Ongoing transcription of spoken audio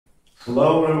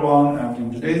Hello everyone, and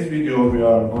in today's video we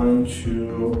are going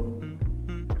to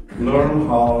learn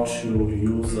how to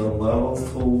use the level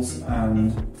tools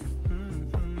and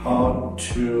how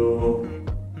to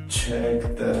check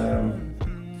the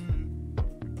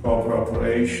proper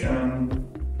operation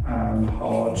and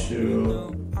how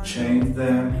to change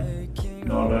them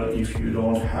in order if you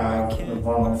don't have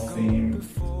one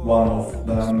of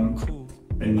them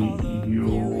when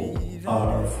you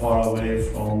are far away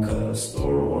from the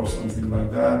store or something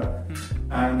like that.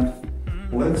 And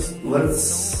let's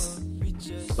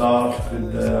start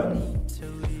with the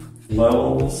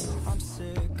levels,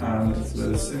 and it's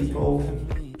very simple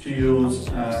to use.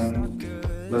 And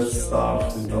let's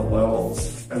start with the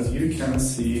levels. As you can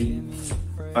see,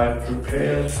 I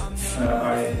prepared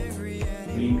I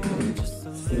linked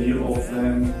 3 of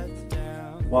them.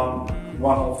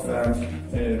 One of them,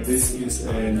 this is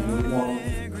a new one,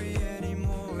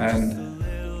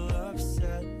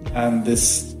 and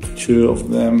this 2 of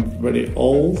them very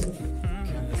old,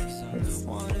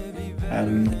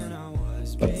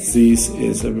 but this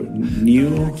is a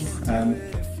new. And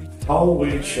how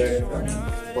we check them?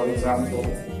 For example,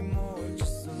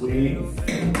 we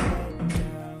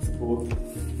put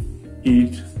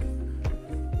it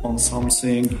on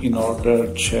something in order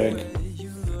to check.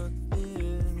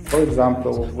 For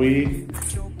example, we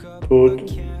put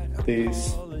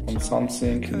this on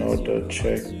something in order to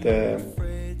check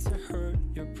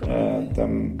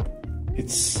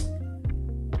it's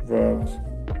worked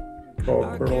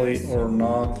properly or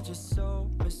not,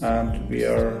 and we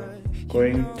are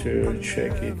going to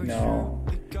check it now.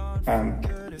 And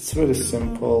it's very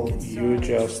simple. You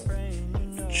just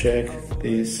check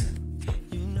this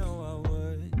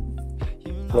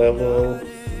level.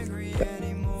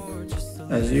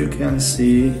 As you can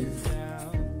see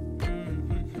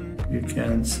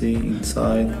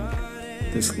inside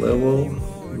this level,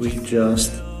 we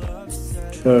just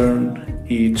turn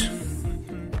it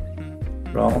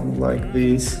round like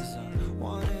this,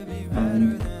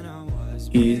 and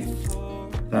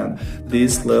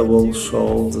this level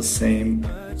shows the same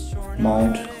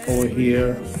amount over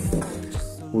here.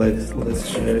 Let's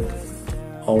check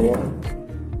our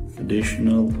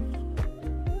additional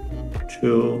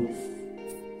 2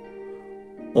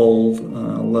 old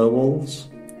levels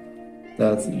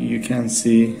that you can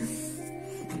see.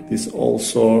 This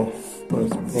also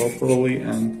works properly,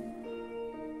 and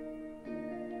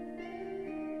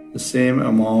the same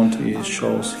amount is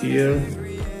shows here.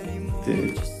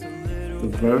 The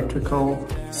vertical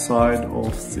side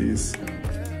of this,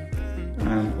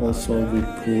 and also we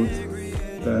put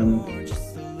them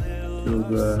to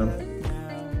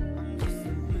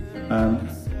and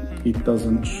it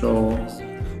doesn't show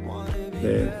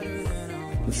the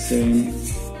same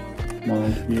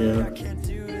amount here.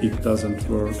 It doesn't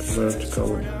work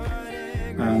vertically.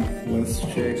 And let's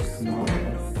check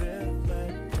another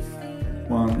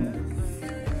one.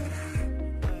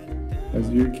 As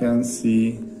you can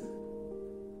see,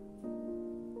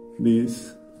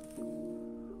 this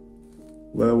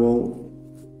level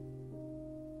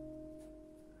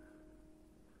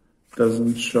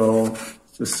doesn't show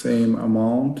the same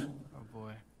amount.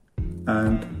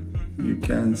 And you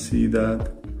can see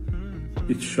that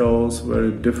it shows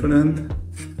very different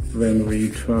when we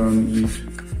turn it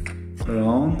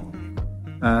around,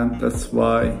 and that's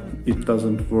why it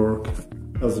doesn't work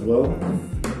as well.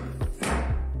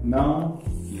 Now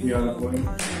we are going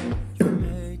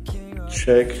to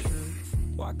check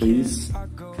this,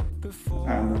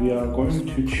 and we are going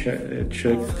to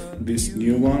check this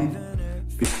new one.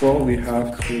 Before, we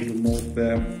have to remove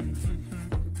them.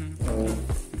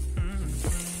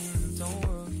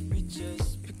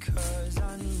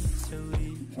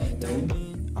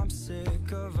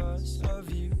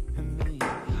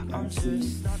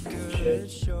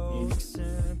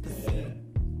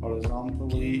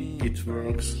 Horizontally, it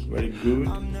works very good.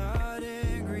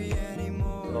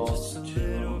 Those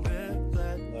 2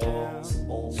 levels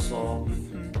also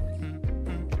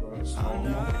works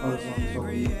normal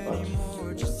horizontally, but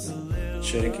let's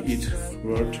check it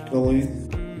vertically.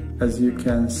 As you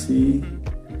can see,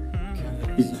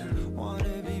 it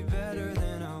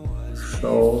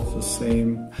shows the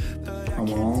same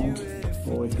amount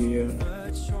over here.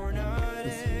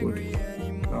 Let's put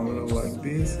camera like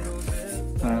this,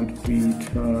 and we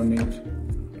turn it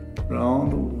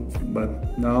round,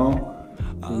 but now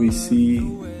we see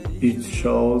it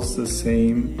shows the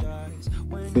same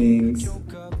things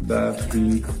that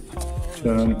we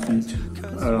turn it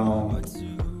around.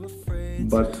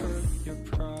 But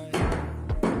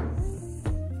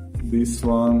this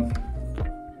one,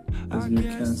 as you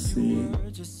can see,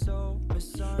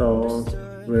 shows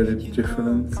very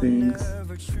different things.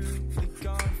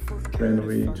 When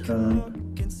we turn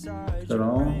it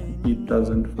around, it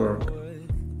doesn't work.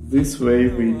 This way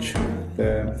we check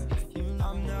the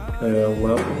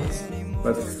levels,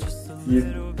 but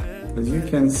as you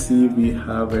can see, we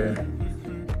have a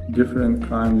different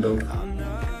kind of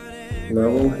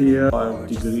level here, 5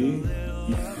 degrees.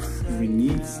 If we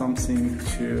need something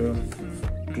to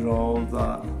draw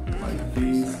that like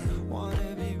this,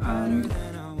 and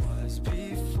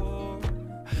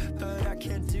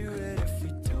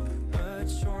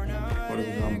for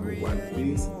example like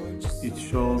this, it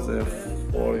shows a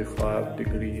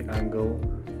 45-degree angle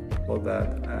for that.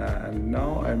 And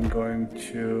now I'm going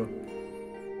to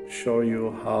show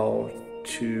you how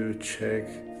to check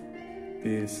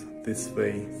this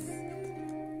way.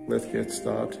 Let's get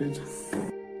started.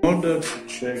 In order to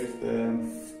check the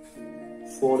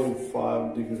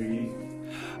 45-degree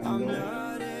angle,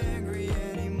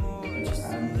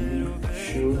 and we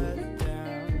should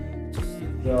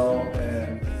draw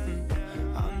a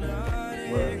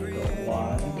vertical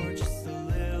line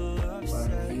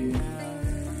like this.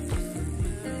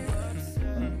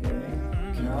 Okay,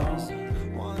 now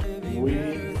we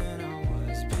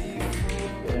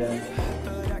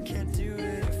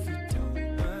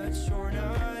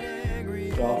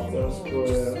draft the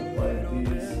square like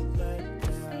this,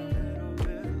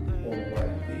 or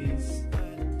like this,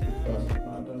 because it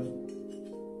matters.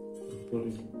 Put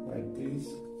it like this.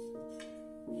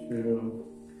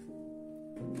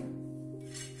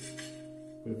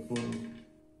 We put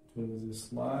to this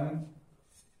line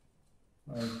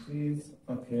like this.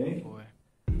 Okay.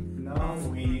 Now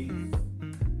we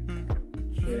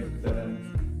check them,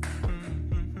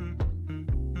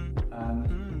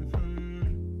 and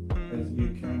as you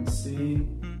can see,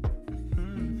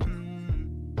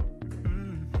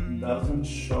 it doesn't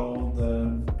show the.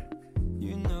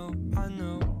 I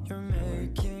know you're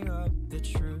making up the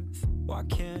truth. Why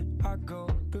can't I go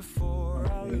before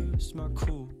I lose my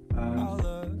cool? And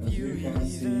as you can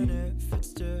see,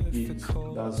 it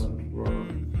doesn't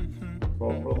work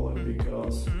properly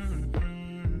because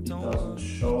it doesn't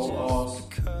show us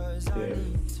the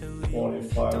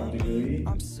 45 degree.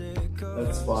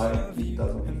 That's why it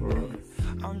doesn't work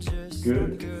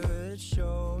good.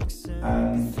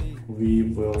 And we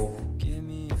will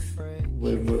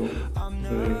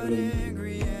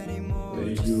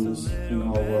use in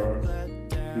our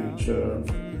future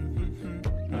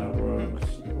work.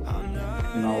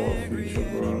 In our future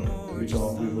work,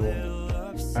 we will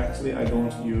actually, I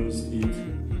don't use it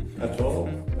at all,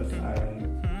 but I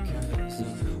just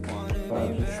try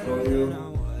to show you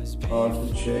how to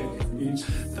check it.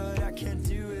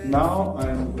 Now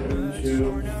I'm going to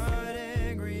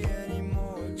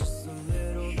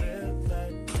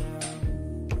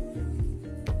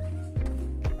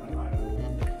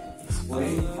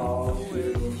explain how to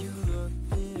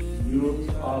use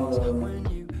other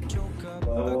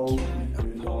levels.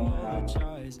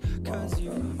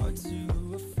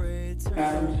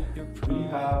 And we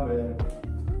have a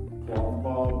plumb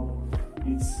bob,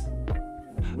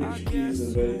 which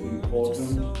is very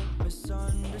important,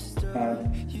 and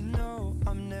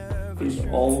it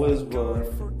always works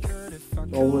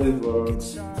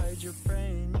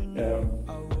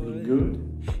good.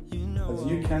 As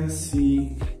you can see,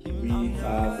 we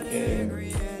have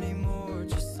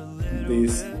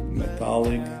this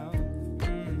metallic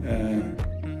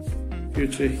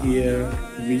feature here,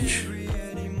 which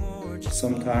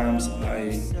sometimes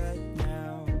I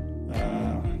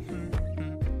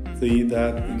see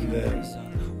that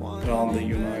around the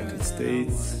United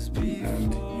States,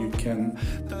 and you can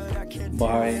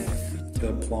buy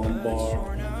the plumb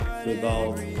bar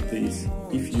without this.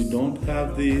 If you don't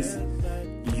have this,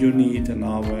 you need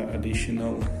another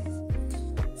additional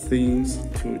things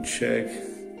to check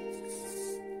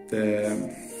the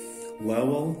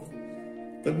level.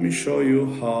 Let me show you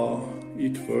how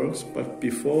it works, but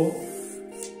before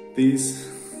this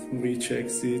we check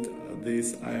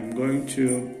this, I am going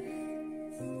to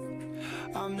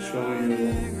show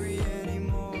you.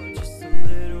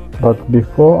 But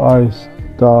before I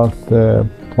start the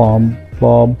plumb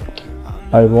bob,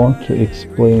 I want to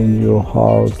explain you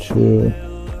how to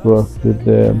work with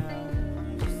the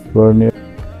vernier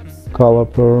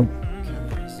caliper.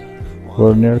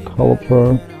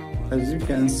 As you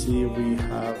can see, we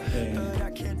have a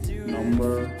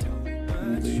number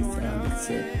in this, and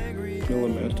it's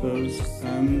millimeters,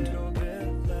 and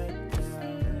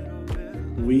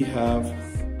we have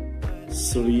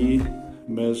 3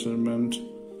 measurement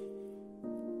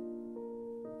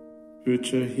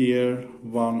feature here.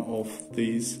 One of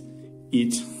these,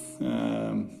 it's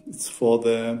for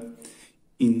the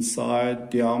inside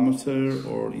diameter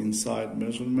or inside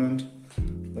measurement.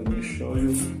 Let me show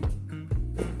you.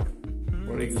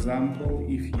 For example,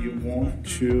 if you want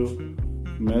to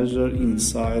measure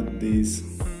inside this,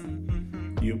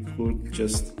 you put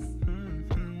just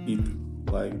it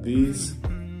like this,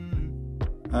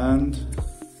 and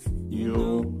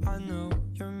you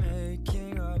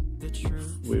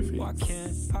with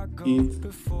it,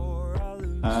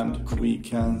 and we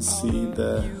can see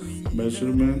the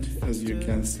measurement. As you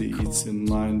can see, it's in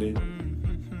 90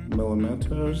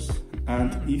 millimeters.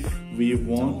 And if we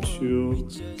want to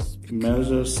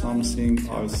measure something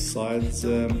outside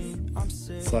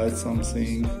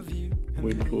something,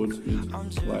 we put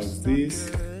it like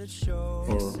this,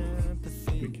 or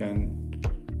we can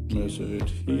measure it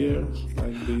here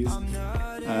like this,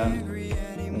 and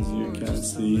as you can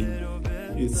see,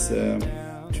 it's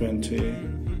 20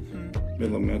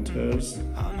 millimeters,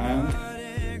 and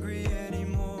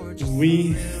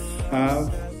we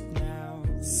have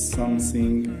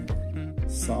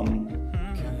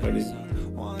somebody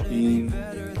in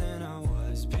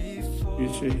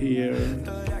picture here,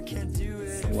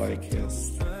 like this.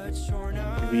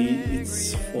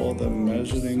 It's for the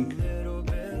measuring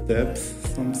depth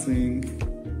something.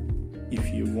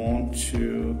 If you want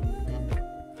to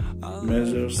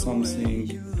measure something,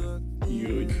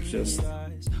 you just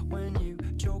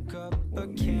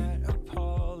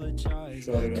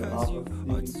show you another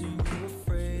thing.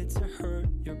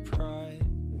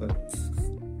 Let's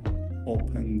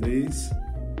open this,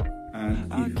 and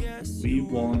if we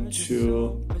want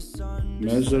to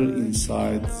measure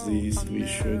inside this,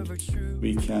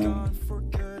 we can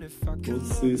put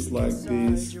this like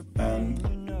this, and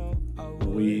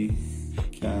we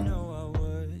can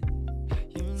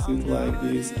sit like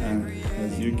this, and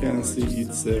as you can see,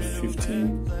 it's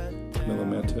 15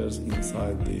 millimeters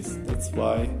inside this. That's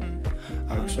why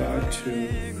I tried to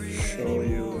show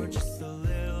you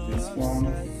this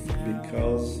one,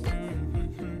 because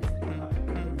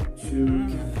to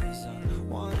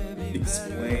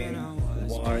explain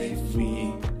why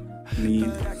we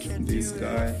need this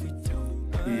guy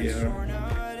here.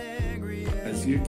 As you